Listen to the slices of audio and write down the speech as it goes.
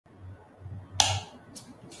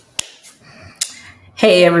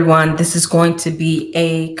Hey everyone, this is going to be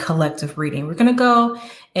a collective reading. We're going to go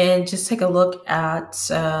and just take a look at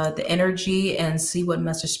the energy and see what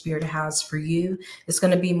message spirit has for you. It's going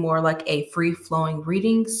to be more like a free flowing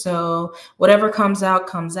reading. So whatever comes out,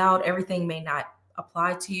 comes out. Everything may not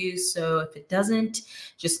apply to you. So if it doesn't,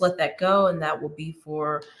 just let that go. And that will be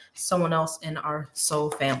for someone else in our soul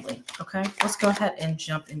family. Okay, let's go ahead and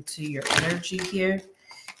jump into your energy here.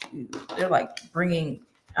 They're like bringing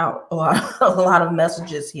out a lot of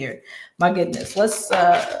messages here. My goodness. Let's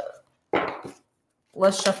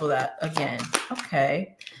shuffle that again.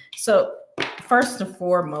 Okay. So first and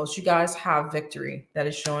foremost, you guys have victory that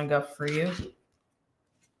is showing up for you.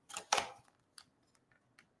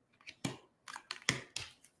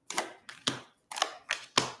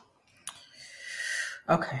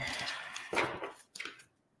 Okay.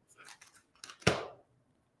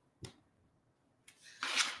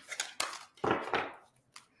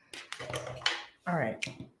 All right,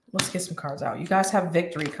 let's get some cards out. You guys have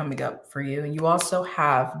victory coming up for you. And you also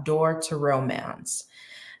have door to romance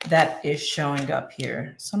that is showing up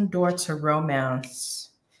here. Some door to romance.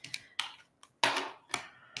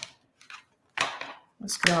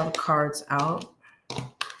 Let's get all the cards out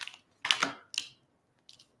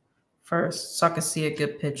first so I can see a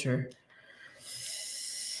good picture.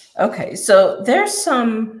 Okay, so there's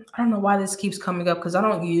some, I don't know why this keeps coming up because I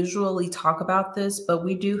don't usually talk about this, but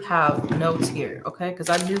we do have notes here, okay? Because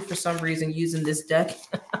I knew for some reason using this deck,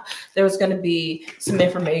 there was going to be some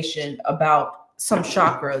information about some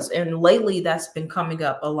chakras. And lately that's been coming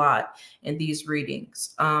up a lot in these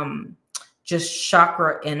readings. Just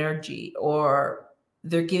chakra energy, or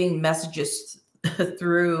they're giving messages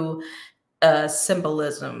through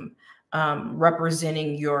symbolism.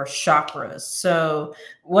 Representing your chakras. So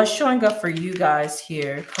what's showing up for you guys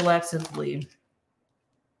here collectively?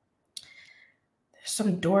 There's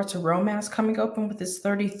some door to romance coming open with this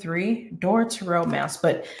 33 door to romance,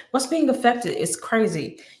 but what's being affected is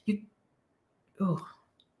crazy.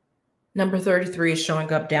 Number 33 is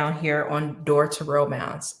showing up down here on door to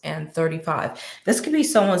romance, and 35. This could be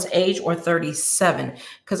someone's age, or 37,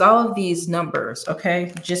 because all of these numbers,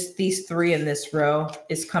 okay, just these three in this row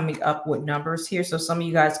is coming up with numbers here. So some of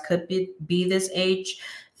you guys could be this age,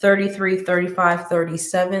 33, 35,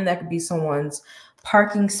 37. That could be someone's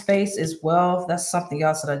parking space as well. That's something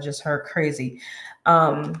else that I just heard. Crazy.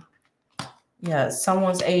 Yeah,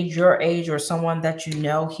 someone's age, your age, or someone that you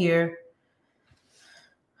know here.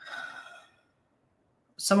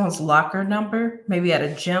 Someone's locker number, maybe at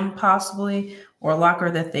a gym possibly, or a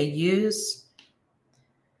locker that they use.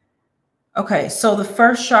 Okay, so the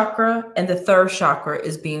first chakra and the third chakra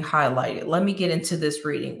is being highlighted. Let me get into this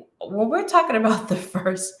reading. When we're talking about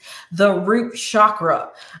the root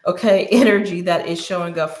chakra, okay, energy that is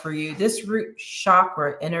showing up for you, this root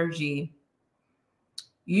chakra energy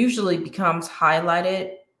usually becomes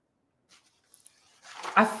highlighted,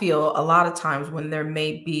 I feel, a lot of times when there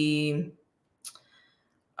may be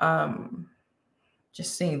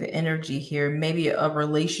just seeing the energy here, maybe a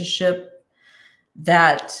relationship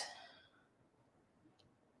that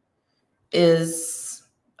is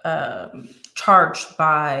charged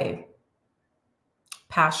by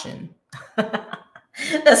passion.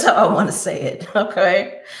 That's how I want to say it.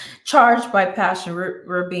 Okay, charged by passion.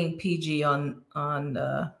 We're being PG on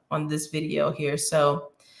this video here.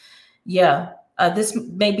 So yeah, this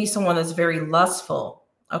may be someone that's very lustful.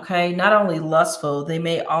 Okay, not only lustful, they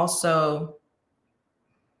may also,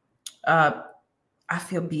 I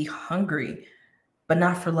feel, be hungry, but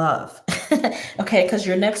not for love. Okay, because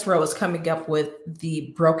your next row is coming up with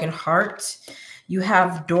the broken heart. You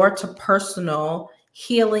have door to personal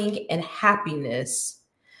healing and happiness.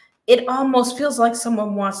 It almost feels like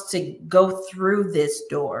someone wants to go through this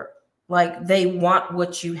door. Like they want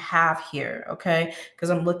what you have here, okay? Because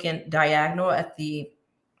I'm looking diagonal at the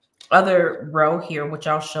other row here, which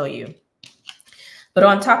I'll show you. But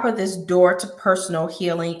on top of this door to personal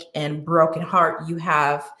healing and broken heart, you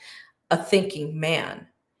have a thinking man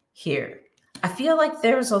here. I feel like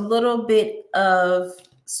there's a little bit of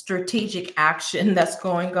strategic action that's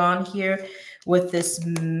going on here with this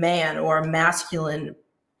man or masculine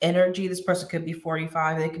energy. This person could be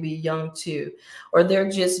 45. They could be young too, or they're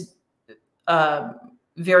just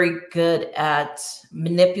very good at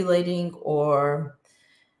manipulating or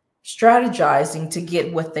strategizing to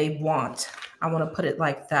get what they want. I want to put it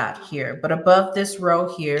like that here. But above this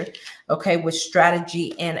row here, okay, with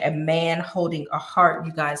strategy and a man holding a heart,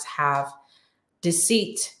 you guys have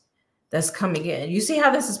deceit that's coming in. You see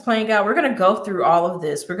how this is playing out? We're going to go through all of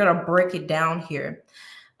this. We're going to break it down here.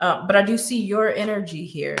 But I do see your energy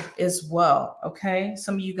here as well. Okay.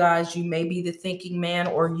 Some of you guys, you may be the thinking man,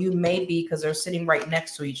 or you may be, because they're sitting right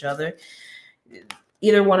next to each other.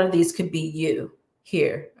 Either one of these could be you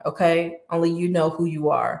here. Okay. Only you know who you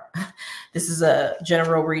are. This is a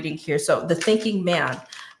general reading here. So the thinking man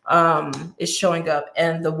is showing up,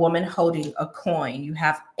 and the woman holding a coin. You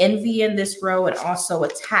have envy in this row, and also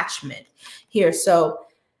attachment here. So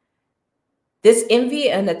this envy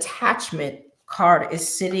and attachment card is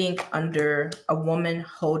sitting under a woman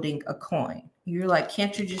holding a coin. You're like,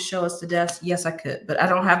 can't you just show us the desk? Yes, I could, but I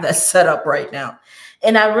don't have that set up right now.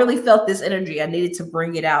 And I really felt this energy. I needed to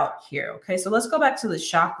bring it out here. Okay, so let's go back to the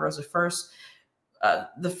chakras.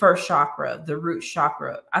 The first chakra, the root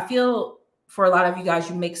chakra. I feel for a lot of you guys,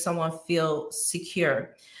 you make someone feel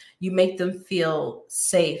secure. You make them feel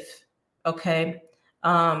safe. Okay.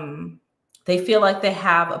 They feel like they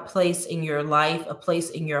have a place in your life, a place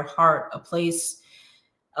in your heart, a place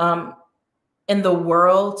in the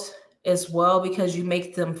world as well, because you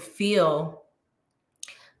make them feel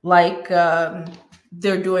like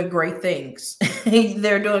they're doing great things.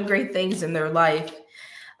 They're doing great things in their life.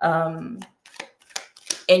 And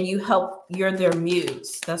you're their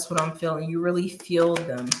muse. That's what I'm feeling. You really feel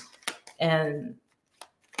them, and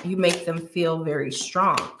you make them feel very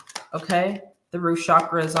strong. Okay. The root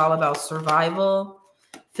chakra is all about survival,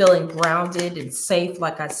 feeling grounded and safe,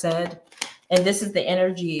 like I said. And this is the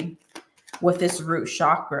energy with this root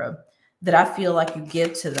chakra that I feel like you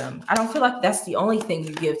give to them. I don't feel like that's the only thing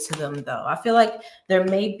you give to them, though. I feel like there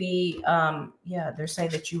may be, they're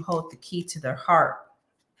saying that you hold the key to their heart.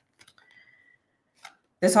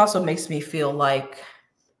 This also makes me feel like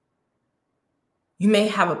you may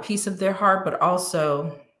have a piece of their heart, but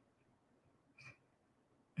also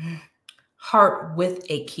heart with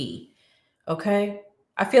a key. Okay.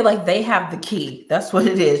 I feel like they have the key. That's what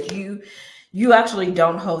it is. You actually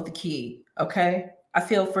don't hold the key. Okay. I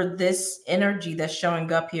feel for this energy that's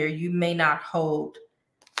showing up here, you may not hold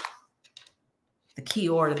the key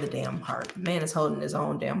or the damn heart. Man is holding his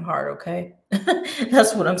own damn heart. Okay.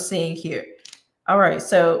 That's what I'm seeing here. All right.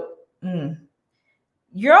 So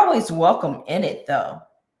you're always welcome in it, though.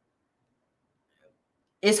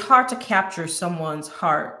 It's hard to capture someone's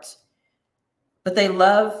heart, but they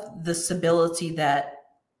love the stability that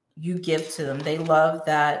you give to them. They love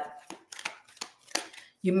that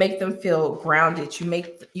you make them feel grounded.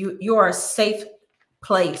 You are a safe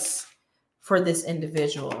place for this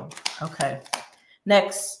individual. Okay.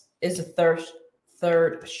 Next is the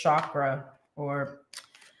third chakra, or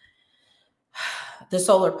the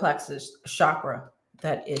solar plexus chakra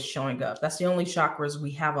that is showing up. That's the only chakras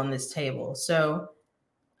we have on this table. So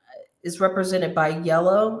it's represented by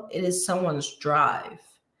yellow. It is someone's drive.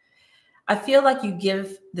 I feel like you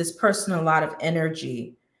give this person a lot of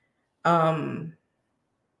energy.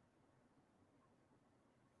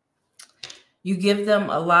 You give them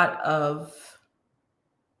a lot of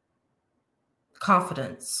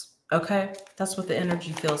confidence. Okay. That's what the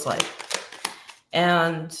energy feels like.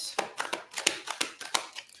 And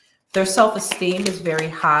their self-esteem is very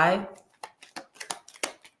high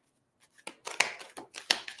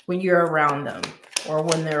when you're around them, or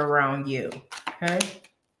when they're around you. Okay.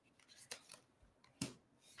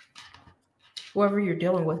 Whoever you're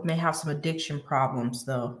dealing with may have some addiction problems,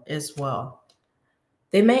 though, as well.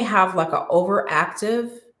 They may have like an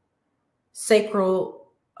overactive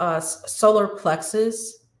sacral solar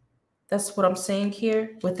plexus. That's what I'm saying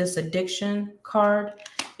here with this addiction card.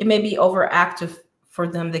 It may be overactive for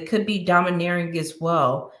them. They could be domineering as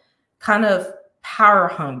well, kind of power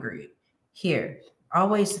hungry here.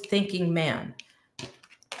 Always thinking man.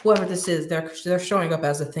 Whoever this is, they're showing up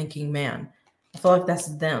as a thinking man. I feel like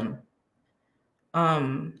that's them.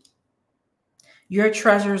 Your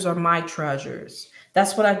treasures are my treasures.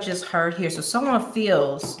 That's what I just heard here. So someone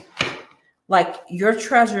feels like your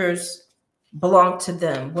treasures belong to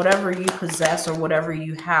them. Whatever you possess or whatever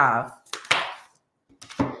you have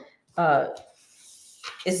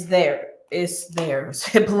is there. It's theirs.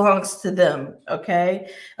 It belongs to them. Okay.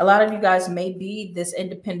 A lot of you guys may be this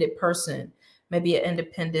independent person, maybe an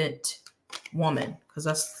independent woman, because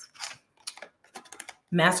that's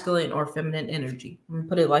masculine or feminine energy. I'm gonna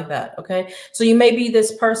put it like that. Okay. So you may be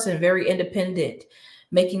this person, very independent,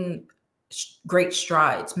 making great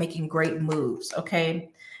strides, making great moves. Okay.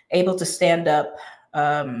 Able to stand up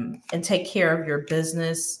and take care of your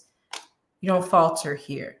business. You don't falter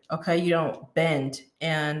here. Okay. You don't bend,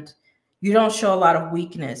 and you don't show a lot of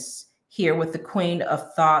weakness here with the Queen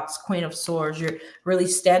of Thoughts, Queen of Swords. You're really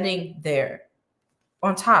standing there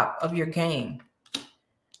on top of your game.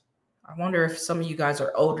 I wonder if some of you guys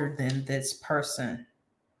are older than this person.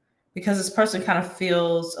 because this person kind of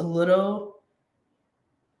feels a little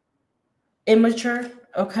immature.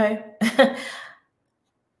 Okay.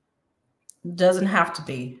 Doesn't have to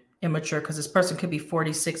be immature, because this person could be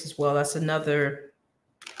 46 as well. That's another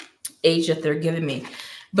age that they're giving me.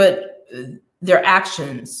 But their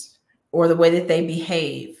actions, or the way that they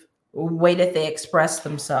behave, the way that they express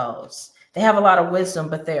themselves, they have a lot of wisdom,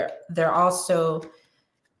 but they're also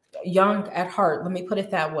young at heart. Let me put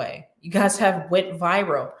it that way. You guys have went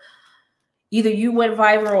viral. Either you went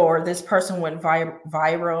viral or this person went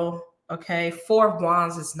viral. Okay. 4 of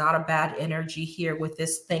Wands is not a bad energy here with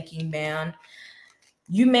this thinking man.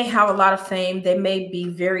 You may have a lot of fame. They may be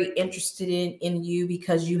very interested in you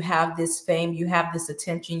because you have this fame, you have this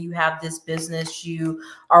attention, you have this business, you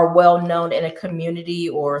are well known in a community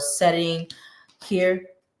or setting here.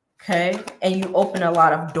 Okay. And you open a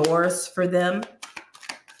lot of doors for them,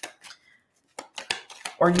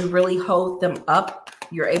 or you really hold them up.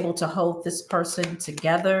 You're able to hold this person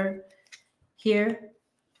together here.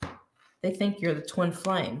 They think you're the twin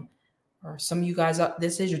flame, or some of you guys,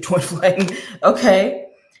 this is your twin flame. Okay.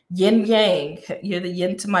 Yin yang, you're the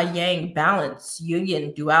yin to my yang, balance,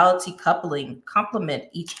 union, duality, coupling, complement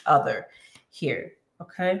each other here.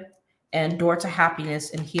 Okay. And door to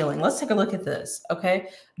happiness and healing. Let's take a look at this. Okay.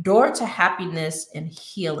 Door to happiness and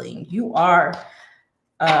healing. You are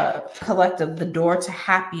collective, the door to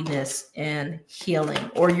happiness and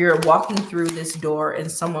healing, or you're walking through this door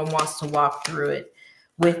and someone wants to walk through it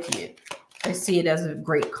with you. I see it as a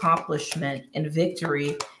great accomplishment and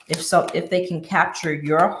victory. If they can capture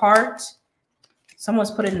your heart,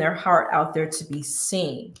 someone's putting their heart out there to be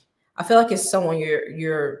seen. I feel like it's someone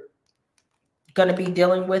you're going to be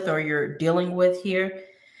dealing with, or you're dealing with here.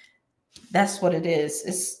 That's what it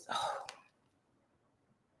is.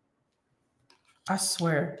 I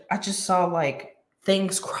swear, I just saw like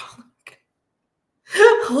things crawling.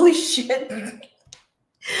 Holy shit.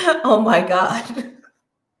 Oh my God.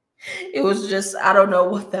 It was just, I don't know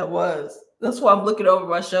what that was. That's why I'm looking over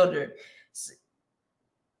my shoulder.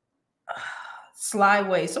 Sly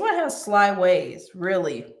ways. Someone has sly ways,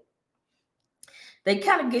 really. They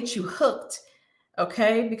kind of get you hooked,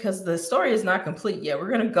 okay? Because the story is not complete yet.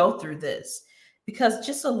 We're going to go through this. Because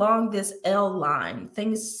just along this L line,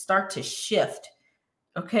 things start to shift,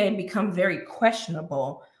 okay, and become very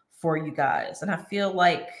questionable for you guys. And I feel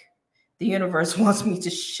like the universe wants me to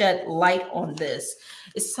shed light on this.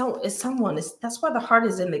 That's why the heart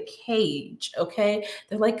is in the cage, okay?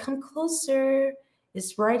 They're like, come closer.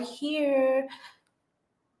 It's right here.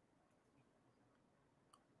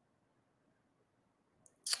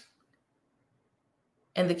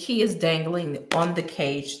 And the key is dangling on the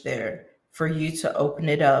cage there for you to open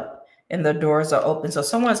it up. And the doors are open. So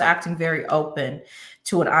someone's acting very open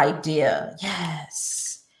to an idea.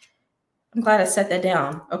 Yes. I'm glad I set that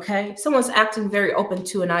down. Okay. Someone's acting very open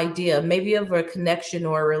to an idea, maybe of a connection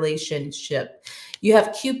or a relationship. You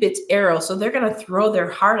have Cupid's arrow. So they're going to throw their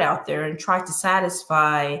heart out there and try to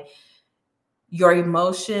satisfy your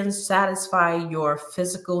emotions, satisfy your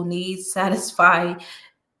physical needs, satisfy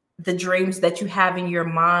the dreams that you have in your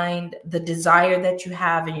mind, the desire that you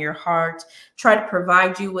have in your heart, try to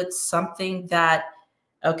provide you with something that,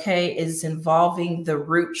 okay, is involving the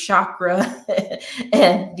root chakra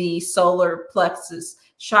and the solar plexus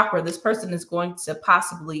chakra. This person is going to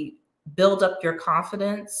possibly build up your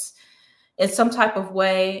confidence in some type of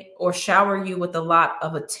way, or shower you with a lot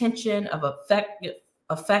of attention, of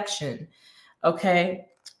affection, okay?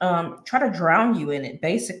 Try to drown you in it,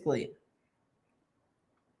 basically.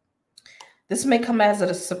 This may come as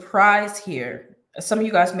a surprise here. Some of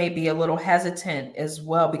you guys may be a little hesitant as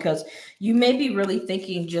well, because you may be really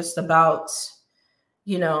thinking just about,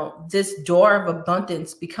 you know, this door of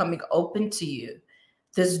abundance becoming open to you,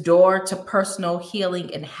 this door to personal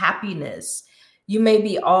healing and happiness. You may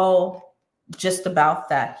be all just about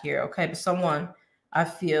that here, okay? But someone, I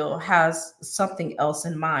feel, has something else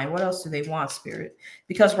in mind. What else do they want, Spirit?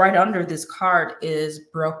 Because right under this card is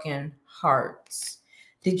broken hearts.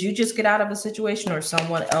 Did you just get out of a situation, or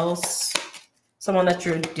someone else, someone that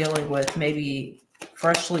you're dealing with, maybe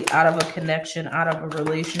freshly out of a connection, out of a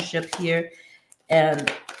relationship here,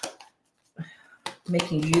 and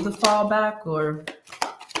making you the fallback, or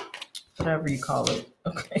whatever you call it?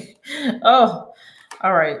 Okay. Oh,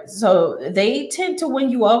 all right. So they tend to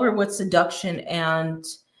win you over with seduction, and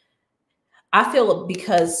I feel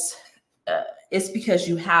because it's because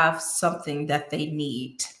you have something that they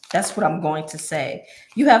need. That's what I'm going to say.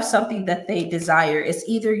 You have something that they desire. It's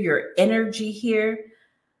either your energy here,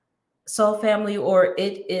 soul family, or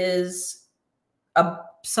it is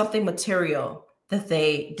something material that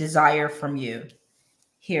they desire from you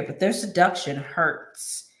here. But their seduction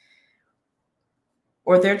hurts.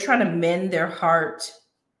 or they're trying to mend their heart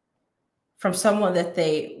from someone that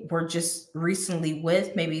they were just recently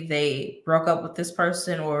with. Maybe they broke up with this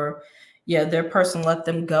person, or yeah, their person let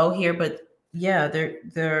them go here. But yeah,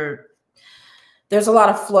 there's a lot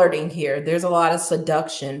of flirting here. There's a lot of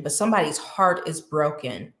seduction, but somebody's heart is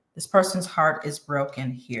broken. This person's heart is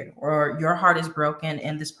broken here, or your heart is broken,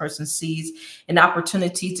 and this person sees an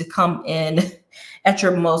opportunity to come in at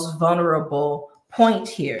your most vulnerable point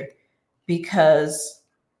here, because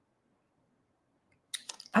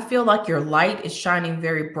I feel like your light is shining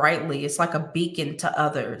very brightly. It's like a beacon to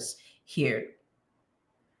others here,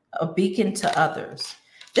 a beacon to others.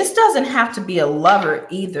 This doesn't have to be a lover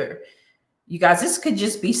either. You guys, this could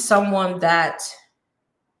just be someone that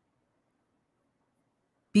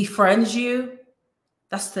befriends you.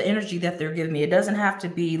 That's the energy that they're giving me. It doesn't have to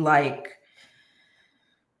be like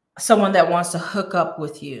someone that wants to hook up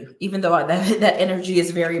with you, even though that energy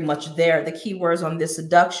is very much there. The key words on this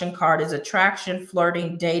seduction card is attraction,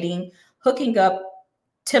 flirting, dating, hooking up,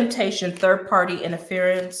 temptation, third party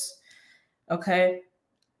interference. Okay.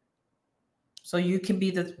 So you can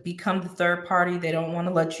become the third party. They don't want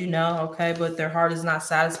to let you know, okay, but their heart is not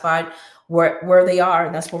satisfied where they are,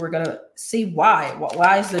 and that's what we're gonna see.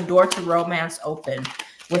 Why is the door to romance open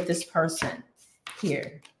with this person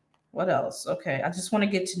here? What else? Okay, I just want to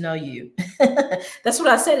get to know you. That's what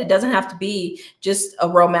I said. It doesn't have to be just a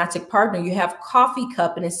romantic partner. You have coffee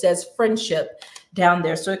cup, and it says friendship down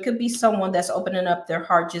there, so it could be someone that's opening up their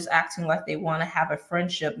heart, just acting like they want to have a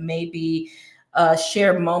friendship, maybe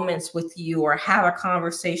share moments with you or have a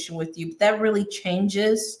conversation with you. But that really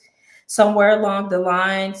changes somewhere along the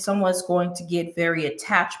line. Someone's going to get very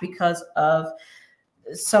attached because of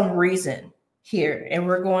some reason here. And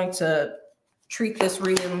we're going to treat this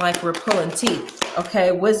reading like we're pulling teeth,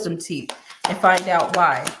 okay? Wisdom teeth, and find out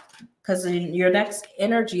why. Because your next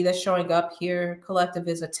energy that's showing up here, collective,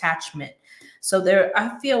 is attachment. So there,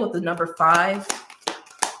 I feel with the number 5,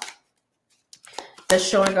 that's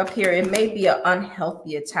showing up here, it may be an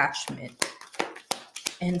unhealthy attachment,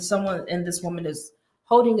 and this woman is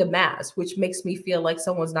holding a mask, which makes me feel like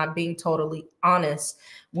someone's not being totally honest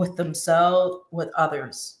with themselves, with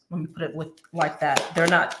others. Let me put it like that. They're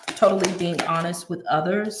not totally being honest with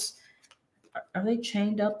others. Are they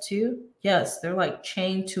chained up too? Yes, they're like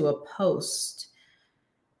chained to a post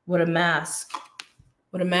with a mask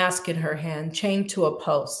in her hand, chained to a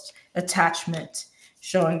post. Attachment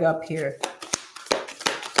showing up here.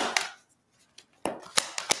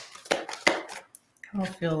 I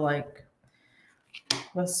don't feel like,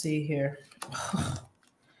 let's see here.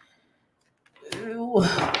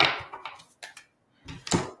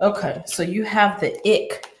 Okay, so you have the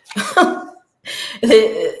ick.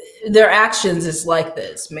 Their actions is like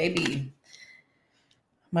this. Maybe,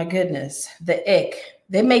 my goodness, the ick.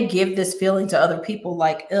 They may give this feeling to other people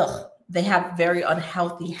like, ugh, they have very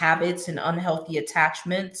unhealthy habits and unhealthy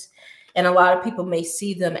attachments. And a lot of people may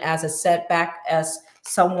see them as a setback, as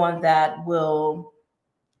someone that will,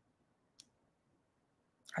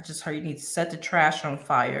 I just heard you need to set the trash on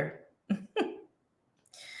fire.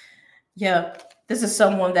 Yeah, this is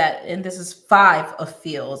someone that, and this is 5 of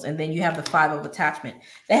feels, and then you have the 5 of attachment.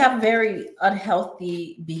 They have very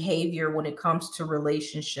unhealthy behavior when it comes to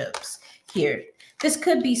relationships here. This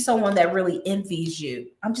could be someone that really envies you.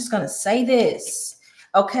 I'm just going to say this,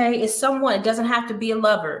 okay? It's someone, it doesn't have to be a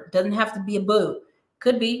lover, doesn't have to be a boo.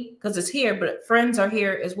 Could be, because it's here, but friends are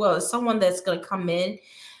here as well. It's someone that's going to come in,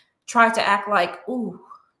 try to act like, ooh,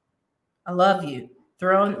 I love you.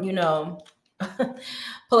 Throwing,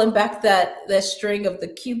 pulling back that string of the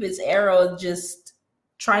Cupid's arrow, just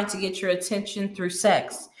trying to get your attention through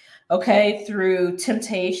sex, okay? Through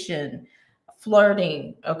temptation,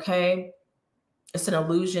 flirting, okay? It's an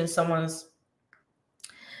illusion. Someone's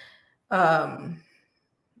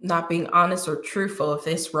not being honest or truthful if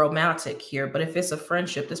it's romantic here. But if it's a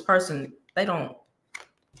friendship, this person, they don't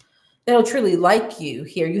truly like you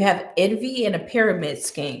here. You have envy and a pyramid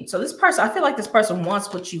scheme. So this person, I feel like this person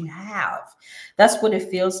wants what you have. That's what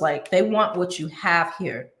it feels like. They want what you have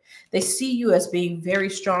here. They see you as being very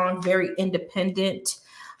strong, very independent,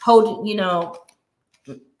 holding,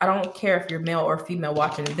 I don't care if you're male or female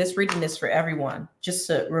watching. This reading is for everyone, just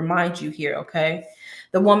to remind you here, okay?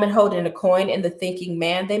 The woman holding a coin and the thinking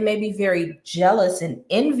man, they may be very jealous and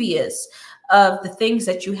envious of the things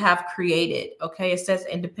that you have created, okay? It says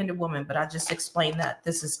independent woman, but I just explained that.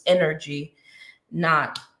 This is energy,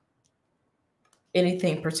 not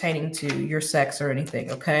anything pertaining to your sex or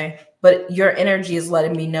anything, okay? But your energy is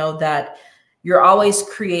letting me know that you're always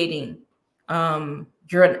creating.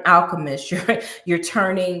 You're an alchemist. You're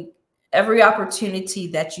turning every opportunity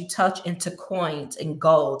that you touch into coins and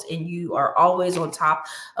gold, and you are always on top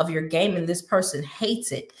of your game, and this person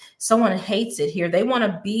hates it. Someone hates it here. They want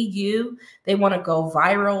to be you. They want to go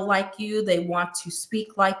viral like you. They want to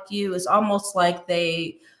speak like you. It's almost like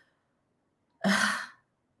they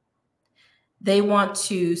want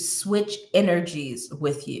to switch energies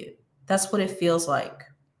with you. That's what it feels like.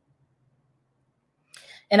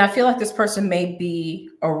 And I feel like this person may be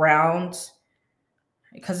around,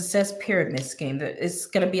 because it says pyramid scheme, that it's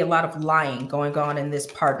going to be a lot of lying going on in this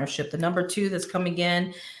partnership. The number 2 that's coming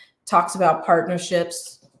in talks about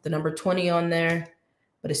partnerships, the number 20 on there,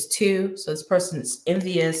 but it's 2. So this person is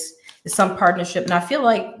envious. It's some partnership. And I feel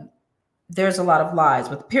like there's a lot of lies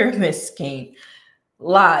with the pyramid scheme.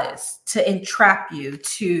 Lies to entrap you,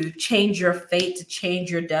 to change your fate, to change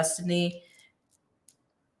your destiny,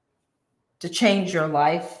 to change your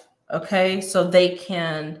life. Okay, so they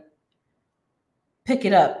can pick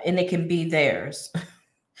it up and it can be theirs.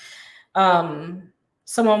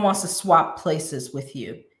 Someone wants to swap places with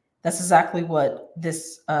you. That's exactly what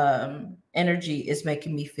this energy is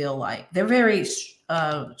making me feel like. They're very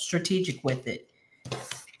strategic with it.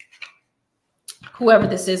 Whoever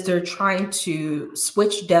this is, they're trying to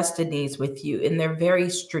switch destinies with you, and they're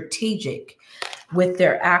very strategic with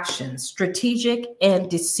their actions, strategic and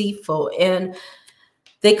deceitful, and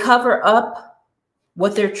they cover up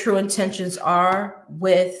what their true intentions are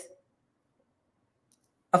with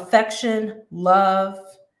affection, love,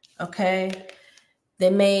 okay?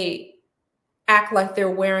 They may act like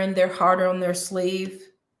they're wearing their heart on their sleeve.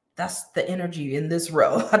 That's the energy in this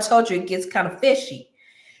row. I told you it gets kind of fishy.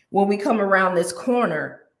 When we come around this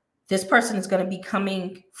corner, this person is going to be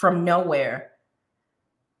coming from nowhere.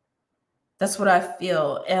 That's what I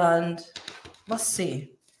feel. And let's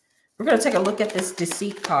see. We're going to take a look at this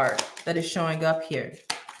deceit card that is showing up here.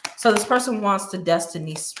 So this person wants to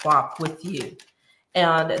destiny swap with you.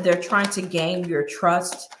 And they're trying to gain your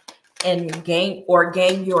trust and gain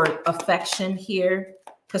your affection here,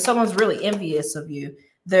 because someone's really envious of you.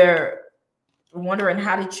 They're wondering,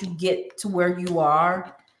 how did you get to where you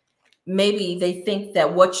are? Maybe they think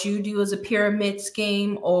that what you do is a pyramid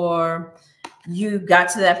scheme, or you got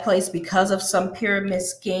to that place because of some pyramid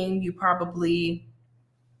scheme. You probably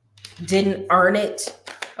didn't earn it.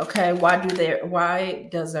 Okay, why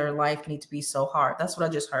does their life need to be so hard? That's what I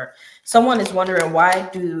just heard. Someone is wondering, why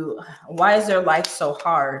is their life so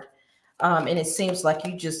hard? And it seems like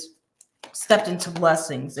you just stepped into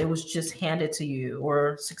blessings. It was just handed to you,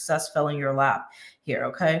 or success fell in your lap here.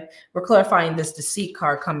 Okay, we're clarifying this deceit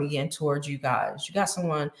card coming in towards you guys. You got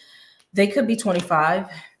someone, they could be 25,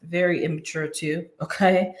 very immature too.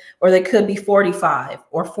 Okay, or they could be 45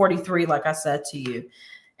 or 43, like I said to you,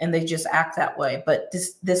 and they just act that way. But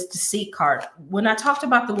this deceit card, when I talked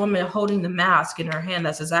about the woman holding the mask in her hand,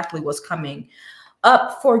 that's exactly what's coming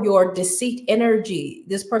up for your deceit energy.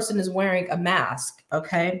 This person is wearing a mask.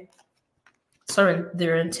 Okay, so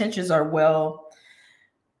their intentions are well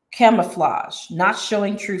camouflage, not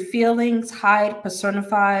showing true feelings, hide,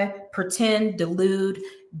 personify, pretend, delude,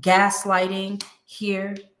 gaslighting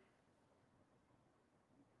here.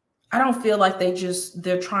 I don't feel like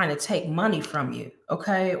they're trying to take money from you,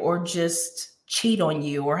 okay? Or just cheat on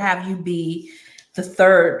you, or have you be the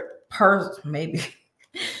third person, maybe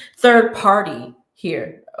third party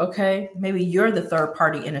here, okay? Maybe you're the third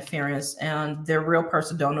party interference and their real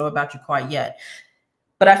person don't know about you quite yet.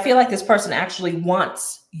 But I feel like this person actually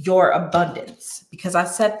wants your abundance, because I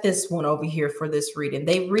set this one over here for this reading.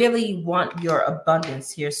 They really want your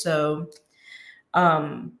abundance here. So,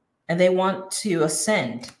 and they want to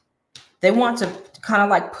ascend. They want to kind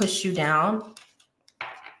of like push you down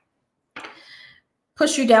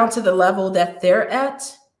to the level that they're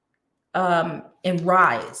at, and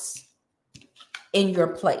rise in your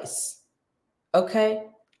place. Okay.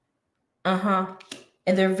 And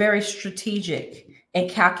they're very strategic and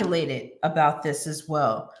calculated about this as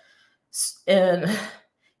well. And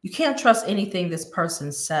you can't trust anything this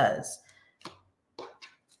person says,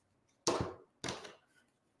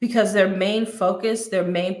 because their main focus, their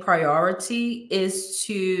main priority is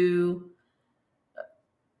to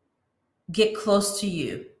get close to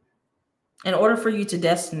you. In order for you to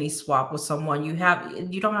destiny swap with someone, you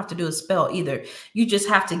don't have to do a spell either. You just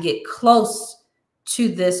have to get close to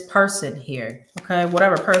this person here. Okay,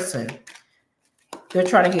 whatever person they're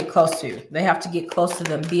trying to get close to. They have to get close to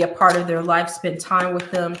them, be a part of their life, spend time with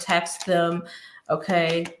them, text them,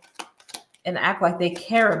 okay, and act like they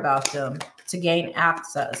care about them to gain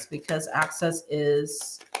access, because access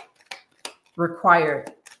is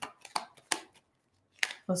required.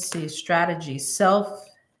 Let's see, strategy,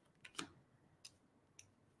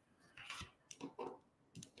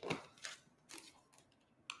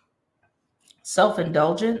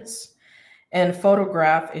 self-indulgence, and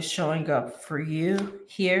photograph is showing up for you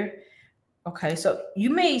here. Okay, so you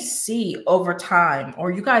may see over time,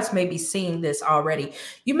 or you guys may be seeing this already.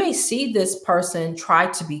 You may see this person try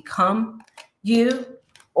to become you,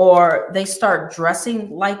 or they start dressing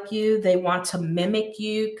like you. They want to mimic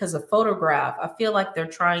you because a photograph, I feel like they're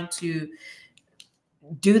trying to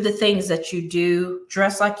do the things that you do,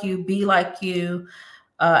 dress like you, be like you,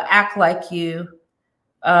 act like you.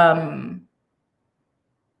 Um,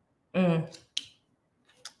 mm,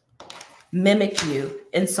 Mimic you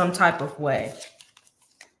in some type of way.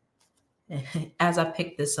 As I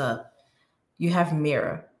pick this up, you have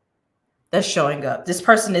mirror that's showing up. This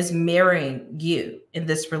person is mirroring you in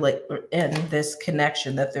this in this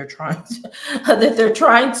connection that they're trying to that they're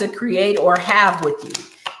trying to create or have with you.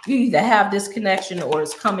 You either have this connection or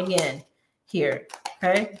it's coming in here.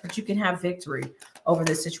 Okay, but you can have victory over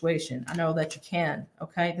this situation. I know that you can.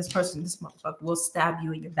 Okay, this motherfucker will stab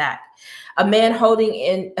you in your back. A man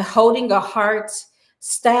holding a heart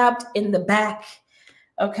stabbed in the back.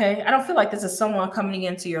 Okay, I don't feel like this is someone coming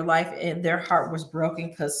into your life and their heart was broken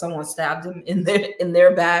because someone stabbed them in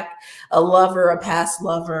their back, a lover, a past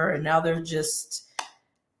lover, and now they're just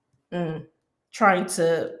trying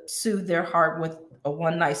to soothe their heart with a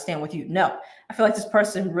one night stand with you. No, I feel like this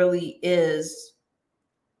person really is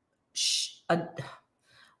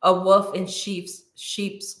a wolf in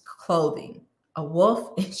sheep's clothing. A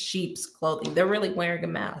wolf in sheep's clothing. They're really wearing a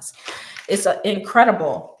mask. It's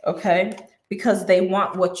incredible, okay? Because they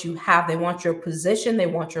want what you have. They want your position. They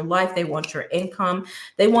want your life. They want your income.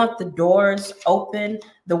 They want the doors open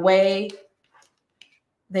the way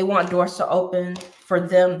they want doors to open for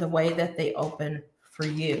them, the way that they open for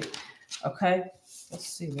you. Okay, let's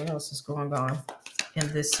see what else is going on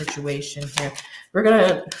in this situation here. We're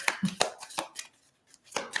gonna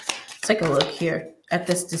take a look here at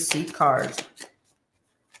this deceit card.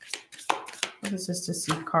 What is this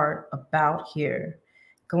deceit card about here?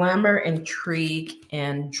 Glamour, intrigue,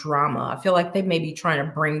 and drama. I feel like they may be trying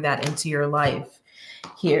to bring that into your life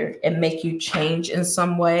here and make you change in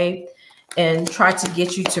some way and try to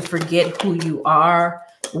get you to forget who you are,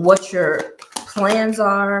 what your plans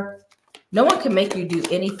are. No one can make you do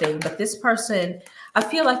anything, but this person, I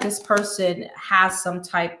feel like this person has some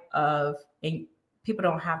type of, and people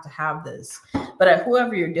don't have to have this, but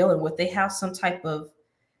whoever you're dealing with, they have some type of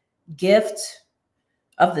gift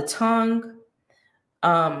of the tongue.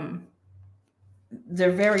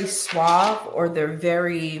 They're very suave, or they're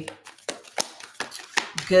very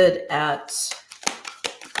good at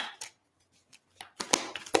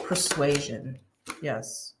persuasion.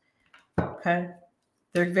 Yes. Okay.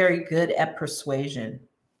 They're very good at persuasion.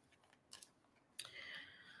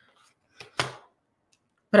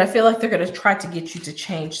 But I feel like they're going to try to get you to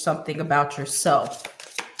change something about yourself.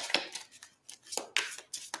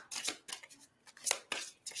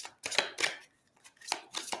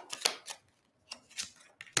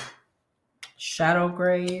 Shadow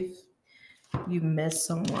grave. You miss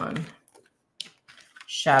someone.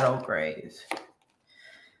 Shadow grave.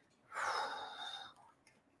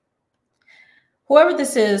 Whoever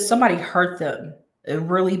this is, somebody hurt them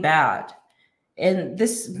really bad. And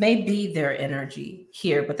this may be their energy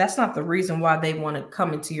here, but that's not the reason why they want to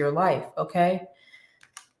come into your life, okay?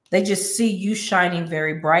 They just see you shining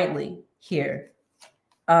very brightly here.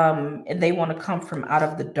 And they want to come from out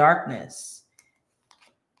of the darkness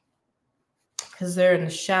because they're in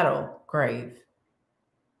the shadow grave.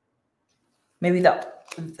 Maybe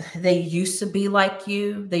they used to be like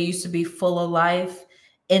you. They used to be full of life,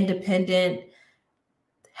 independent,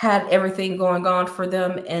 had everything going on for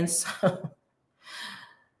them, and so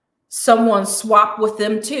someone swapped with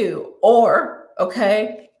them too. Or,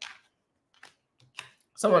 okay,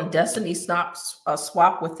 someone destiny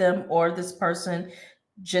swap with them, or this person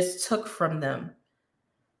just took from them,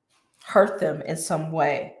 hurt them in some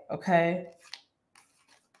way, okay?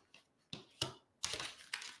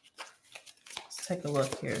 Let's take a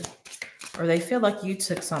look here. Or they feel like you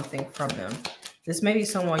took something from them. This may be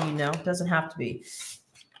someone you know. It doesn't have to be.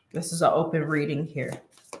 This is an open reading here.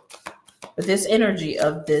 But this energy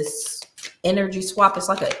of this energy swap is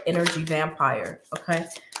like an energy vampire, okay?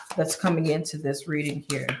 That's coming into this reading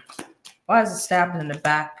here. Why is it stabbed in the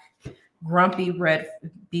back? Grumpy, red,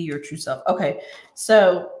 be your true self. Okay,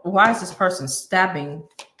 so why is this person stabbing?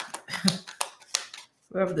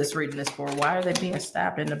 Whoever this reading is for, why are they being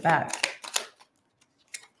stabbed in the back?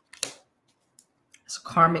 It's a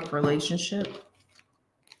karmic relationship.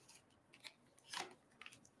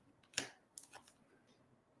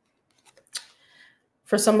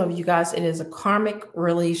 For some of you guys, it is a karmic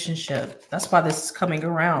relationship. That's why this is coming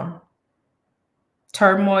around.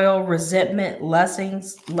 turmoil, resentment,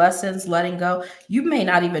 lessons, letting go. You may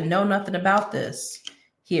not even know nothing about this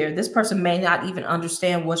here. This person may not even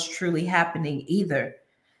understand what's truly happening either,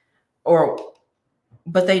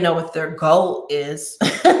 but they know what their goal is.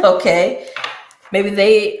 Okay. Maybe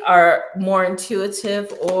they are more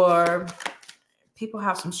intuitive, or people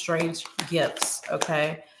have some strange gifts.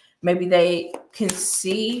 Okay. Maybe they can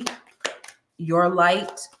see your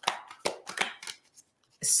light,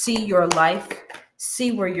 see your life,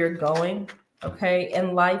 see where you're going, okay,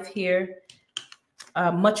 in life here,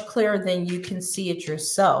 much clearer than you can see it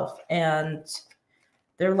yourself. And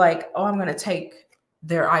they're like, oh, I'm going to take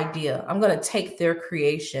their idea. I'm going to take their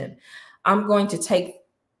creation. I'm going to take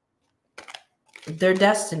their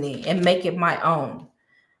destiny and make it my own.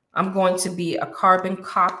 I'm going to be a carbon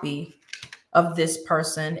copy of this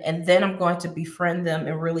person, and then I'm going to befriend them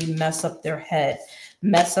and really mess up their head,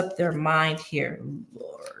 mess up their mind here.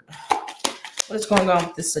 Lord, what is going on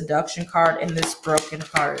with this seduction card and this broken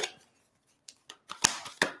heart?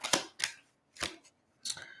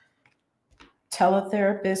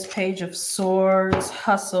 Teletherapist, Page of Swords,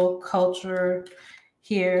 hustle culture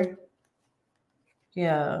here.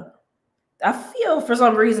 Yeah. I feel for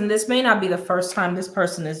some reason this may not be the first time this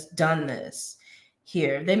person has done this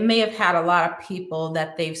here. They may have had a lot of people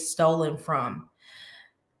that they've stolen from,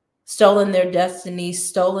 stolen their destiny,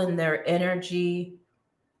 stolen their energy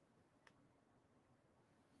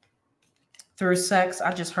through sex.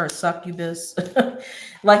 I just heard succubus.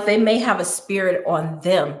 Like they may have a spirit on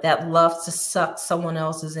them that loves to suck someone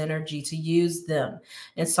else's energy, to use them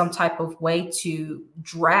in some type of way to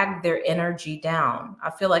drag their energy down.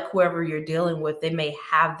 I feel like whoever you're dealing with, they may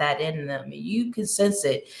have that in them. You can sense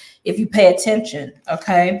it if you pay attention,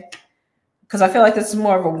 okay? Because I feel like this is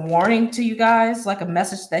more of a warning to you guys, like a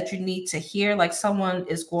message that you need to hear, like someone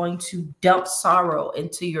is going to dump sorrow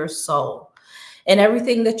into your soul. And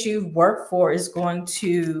everything that you've worked for is going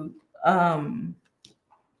to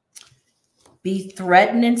be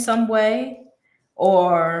threatened in some way,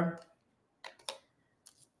 or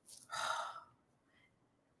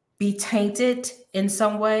be tainted in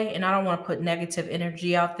some way. And I don't want to put negative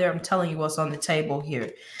energy out there. I'm telling you what's on the table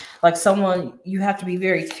here. Like someone, you have to be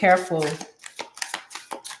very careful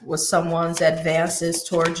with someone's advances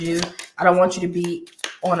towards you. I don't want you to be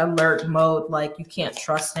on alert mode, like you can't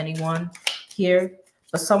trust anyone here,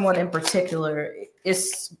 but someone in particular,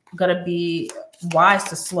 it's going to be wise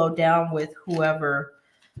to slow down with whoever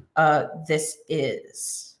this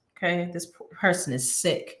is. Okay, this person is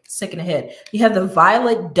sick in the head. You have the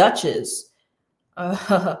Violet Duchess.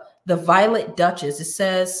 The Violet Duchess. It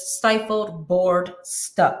says stifled, bored,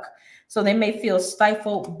 stuck. So they may feel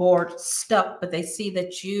stifled, bored, stuck, but they see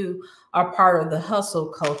that you are part of the hustle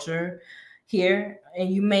culture here, and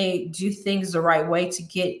you may do things the right way to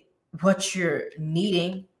get what you're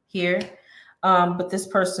needing here. But this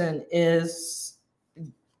person is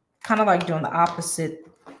kind of like doing the opposite.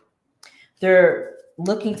 They're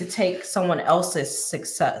looking to take someone else's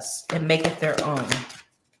success and make it their own.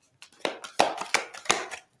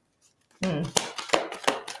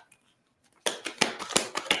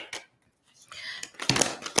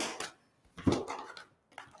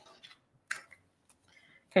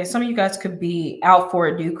 Okay, some of you guys could be out for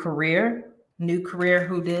a new career.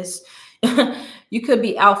 Who this? You could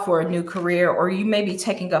be out for a new career, or you may be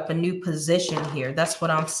taking up a new position here. That's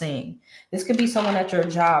what I'm seeing. This could be someone at your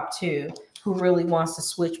job too, who really wants to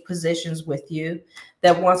switch positions with you,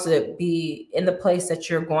 that wants to be in the place that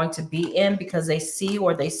you're going to be in because they see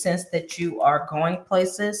or they sense that you are going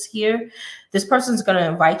places here. This person's going to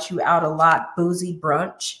invite you out a lot, boozy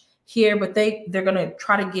brunch here, but they're going to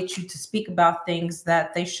try to get you to speak about things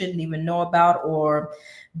that they shouldn't even know about or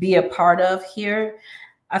be a part of here.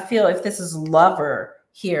 I feel if this is lover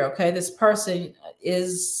here, okay, this person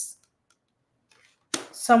is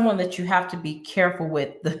someone that you have to be careful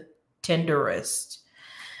with, the tenderest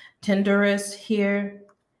here.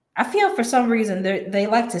 I feel for some reason they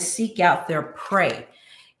like to seek out their prey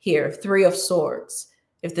here. Three of Swords,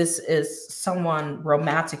 if this is someone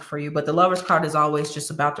romantic for you, but the Lover's card is always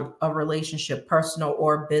just about a relationship, personal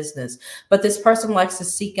or business. But this person likes to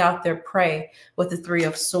seek out their prey with the Three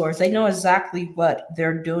of Swords. They know exactly what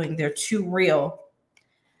they're doing. They're too real.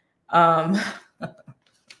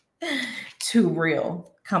 Too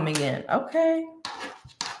real coming in. Okay.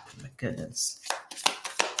 My goodness.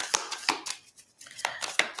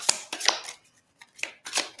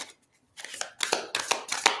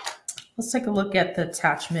 Let's take a look at the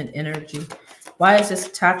attachment energy. Why is this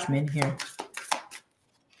attachment here?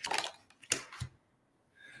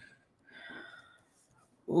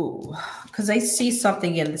 Ooh, because they see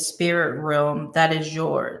something in the spirit realm that is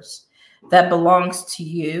yours. that belongs to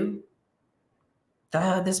you.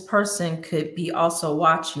 This person could be also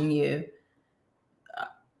watching you.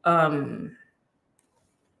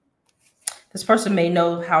 This person may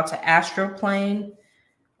know how to astroplane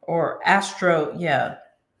or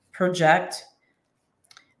project.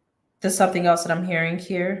 There's something else that I'm hearing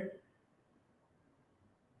here.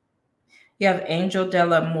 You have Angel de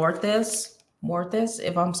la Mortis,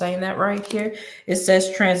 if I'm saying that right here. It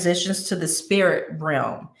says transitions to the spirit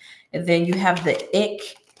realm. And then you have the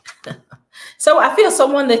ick. So I feel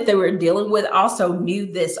someone that they were dealing with also knew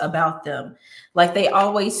this about them. Like they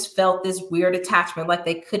always felt this weird attachment, like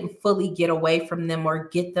they couldn't fully get away from them or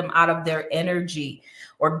get them out of their energy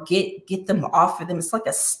or get them off of them. It's like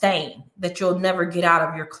a stain that you'll never get out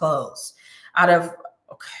of your clothes.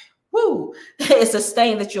 It's a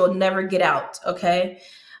stain that you'll never get out. Okay.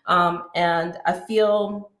 And I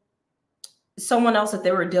feel someone else that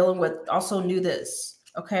they were dealing with also knew this.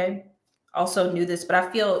 Okay. Also knew this, but I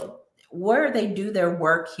feel where they do their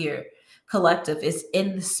work here, collective, is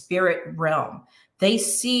in the spirit realm. They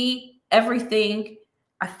see everything.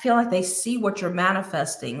 I feel like they see what you're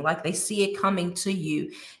manifesting, like they see it coming to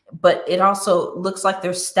you, but it also looks like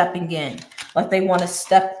they're stepping in, like they want to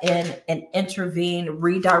step in and intervene,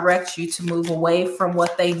 redirect you to move away from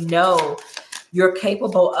what they know you're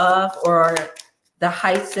capable of or the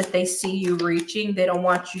heights that they see you reaching. They don't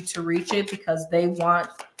want you to reach it because they want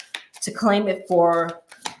to claim it for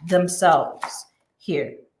themselves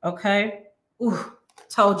here. Okay. Ooh,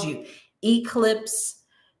 told you. Eclipse,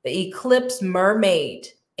 the eclipse mermaid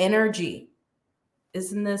energy.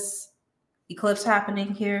 Isn't this eclipse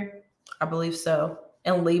happening here? I believe so.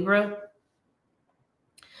 In Libra.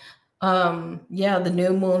 Yeah, the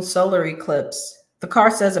new moon solar eclipse. The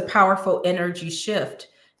card says a powerful energy shift.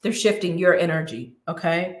 They're shifting your energy.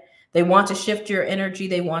 Okay. They want to shift your energy.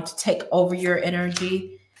 They want to take over your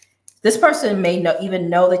energy. This person may even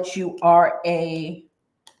know that you are a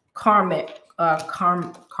karmic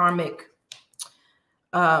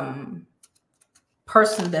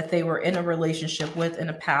person that they were in a relationship with in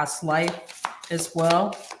a past life as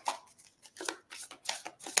well.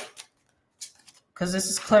 Because this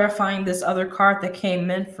is clarifying this other card that came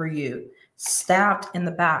in for you. Stabbed in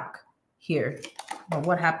the back here. Well,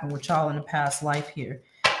 what happened with y'all in a past life here?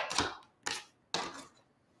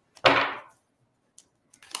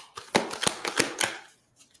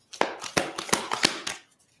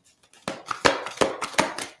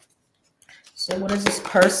 So what is this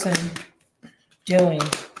person doing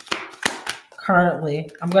currently?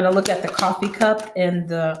 I'm going to look at the coffee cup and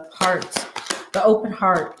the heart, the open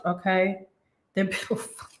heart. Okay. They're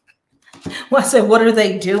beautiful. Well, I said, what are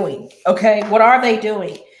they doing? Okay. What are they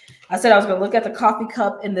doing? I said, I was going to look at the coffee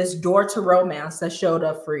cup and this door to romance that showed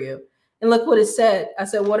up for you. And look what it said. I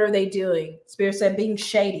said, what are they doing? Spirit said, being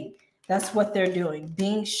shady. That's what they're doing.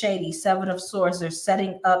 Being shady. Seven of Swords. They're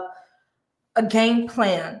setting up a game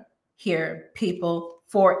plan here, people,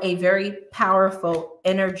 for a very powerful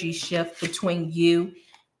energy shift between you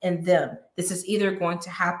and them. This is either going to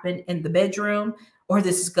happen in the bedroom or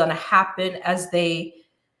this is going to happen as they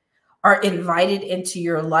are invited into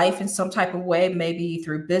your life in some type of way, maybe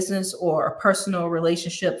through business or a personal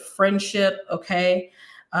relationship, friendship. Okay.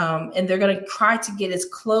 And they're going to try to get as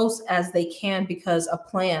close as they can because a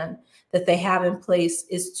plan that they have in place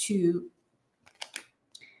is to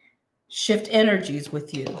shift energies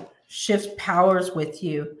with you, shift powers with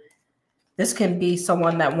you. This can be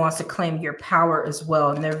someone that wants to claim your power as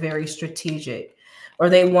well, and they're very strategic. Or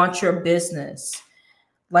they want your business,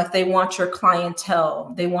 like they want your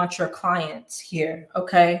clientele. They want your clients here,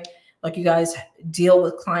 okay? Like you guys deal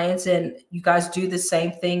with clients and you guys do the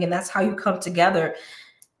same thing, and that's how you come together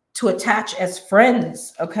to attach as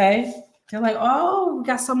friends, okay? They're like, oh, we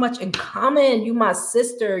got so much in common. You my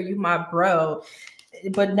sister, you my bro.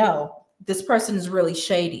 But no. This person is really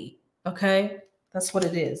shady, okay? That's what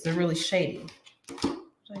it is. They're really shady.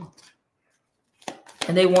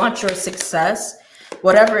 And they want your success.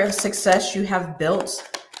 Whatever success you have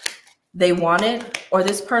built, they want it. Or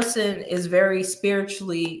this person is very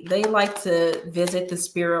spiritually, they like to visit the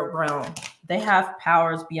spirit realm. They have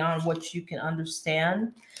powers beyond what you can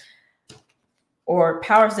understand, or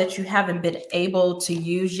powers that you haven't been able to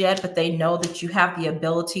use yet, but they know that you have the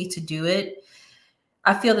ability to do it.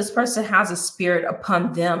 I feel this person has a spirit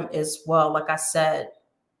upon them as well. Like I said,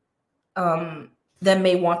 that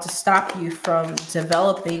may want to stop you from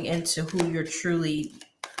developing into who you're truly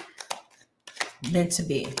meant to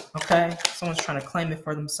be. Okay. Someone's trying to claim it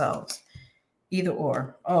for themselves. Either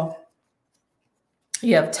or. Oh,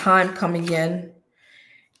 you have time coming in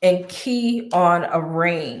and key on a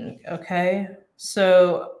ring. Okay.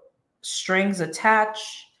 So strings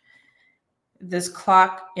attached. this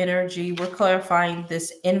clock energy, we're clarifying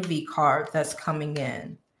this envy card that's coming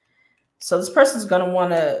in. So this person's going to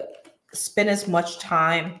want to spend as much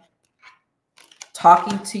time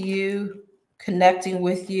talking to you, connecting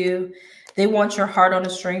with you. They want your heart on a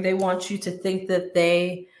string. They want you to think that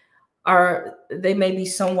they may be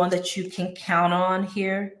someone that you can count on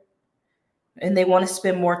here. And they want to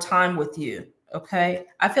spend more time with you. Okay.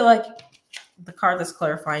 I feel like the card that's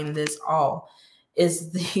clarifying this all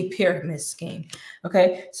is the pyramid scheme.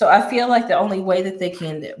 Okay. So I feel like the only way that they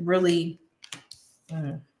can really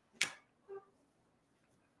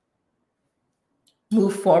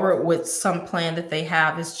move forward with some plan that they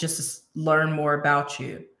have is just to learn more about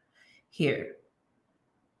you here.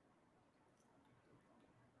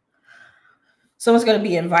 Someone's going to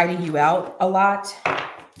be inviting you out a lot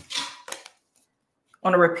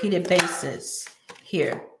on a repeated basis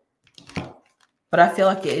here. But I feel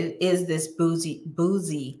like it is this boozy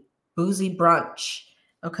brunch,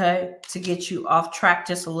 okay, to get you off track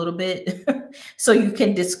just a little bit so you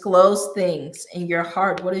can disclose things in your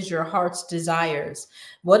heart. What is your heart's desires?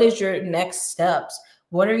 What is your next steps?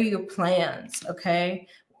 What are your plans, okay,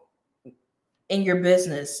 in your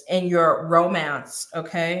business, in your romance,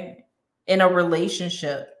 okay, in a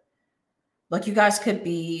relationship? Like you guys could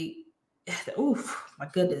be, oof, my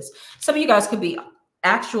goodness. Some of you guys could be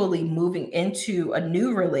actually moving into a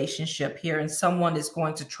new relationship here, and someone is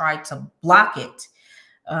going to try to block it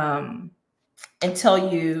and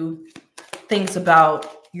tell you things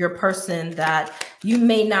about your person that you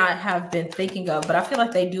may not have been thinking of, but I feel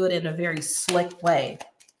like they do it in a very slick way.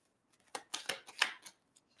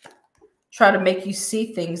 Try to make you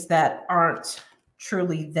see things that aren't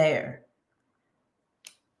truly there.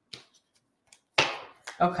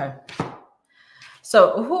 Okay.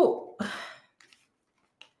 So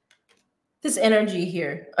this energy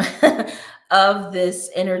here of this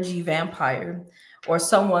energy vampire, or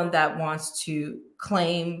someone that wants to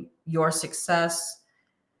claim your success,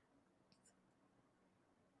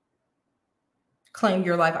 claim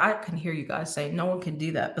your life. I can hear you guys saying no one can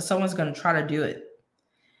do that, but someone's going to try to do it.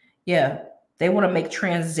 Yeah, they want to make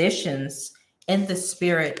transitions in the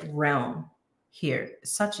spirit realm here.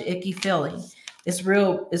 It's such an icky feeling. It's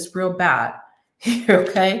real bad.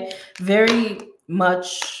 Okay, very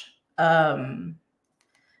much the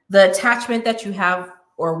attachment that you have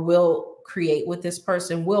or will create with this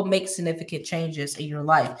person will make significant changes in your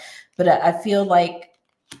life. But I feel like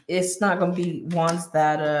it's not going to be ones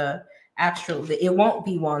that it won't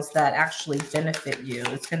be ones that actually benefit you.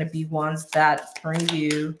 It's going to be ones that bring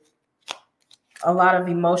you a lot of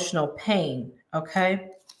emotional pain. Okay.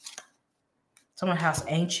 Someone has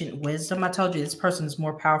ancient wisdom. I told you this person is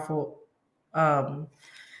more powerful than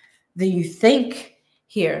you think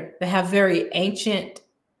here. They have very ancient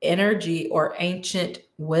energy or ancient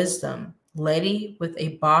wisdom. Lady with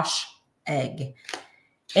a Bosch egg.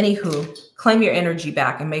 Anywho, claim your energy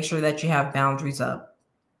back and make sure that you have boundaries up.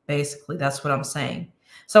 Basically, that's what I'm saying.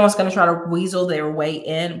 Someone's going to try to weasel their way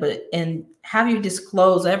in, and have you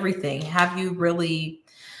disclose everything. Have you really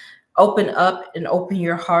open up and open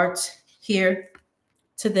your heart here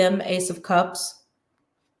to them, Ace of Cups.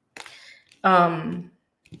 And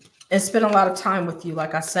spend a lot of time with you,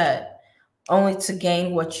 like I said, only to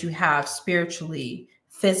gain what you have spiritually,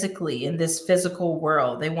 physically, in this physical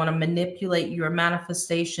world. They want to manipulate your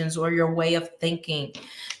manifestations or your way of thinking,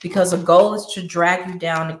 because the goal is to drag you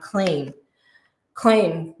down and claim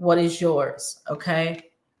what is yours. Okay.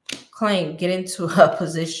 Get into a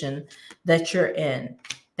position that you're in.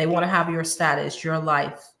 They want to have your status, your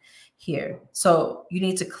life here. So you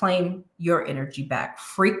need to claim your energy back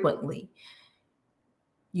frequently.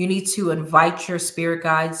 You need to invite your spirit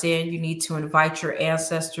guides in. You need to invite your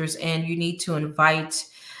ancestors in. You need to invite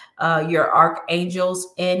your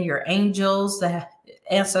archangels and your angels, the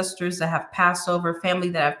ancestors that have passed over, family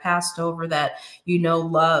that have passed over, that you know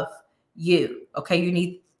love you. Okay, you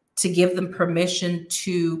need to give them permission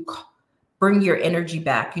to bring your energy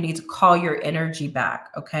back. You need to call your energy back,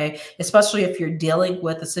 okay? Especially if you're dealing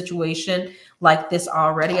with a situation like this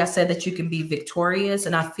already. I said that you can be victorious,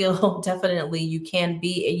 and I feel definitely you can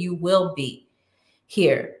be, and you will be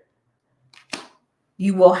here.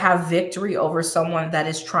 You will have victory over someone that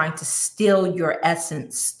is trying to steal your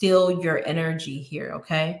essence, steal your energy here,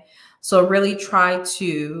 okay? So really try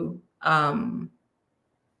to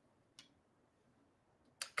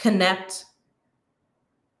connect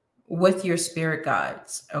with your spirit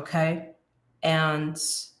guides, okay? And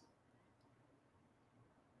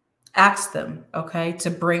ask them, okay, to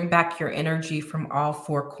bring back your energy from all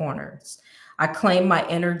four corners. I claim my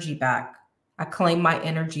energy back. I claim my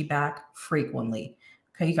energy back frequently.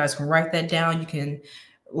 Okay, you guys can write that down. You can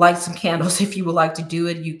light some candles if you would like to do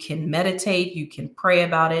it. You can meditate, you can pray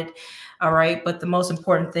about it. All right. But the most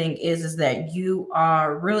important thing is that you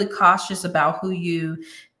are really cautious about who you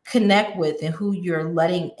connect with and who you're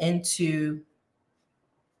letting into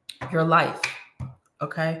your life.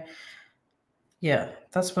 Okay. Yeah,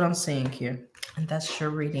 that's what I'm seeing here. And that's your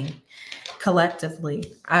reading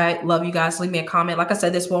collectively. I love you guys. Leave me a comment. Like I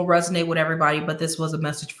said, this won't resonate with everybody, but this was a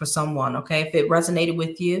message for someone. Okay. If it resonated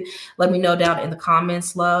with you, let me know down in the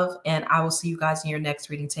comments, love. And I will see you guys in your next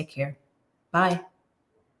reading. Take care. Bye.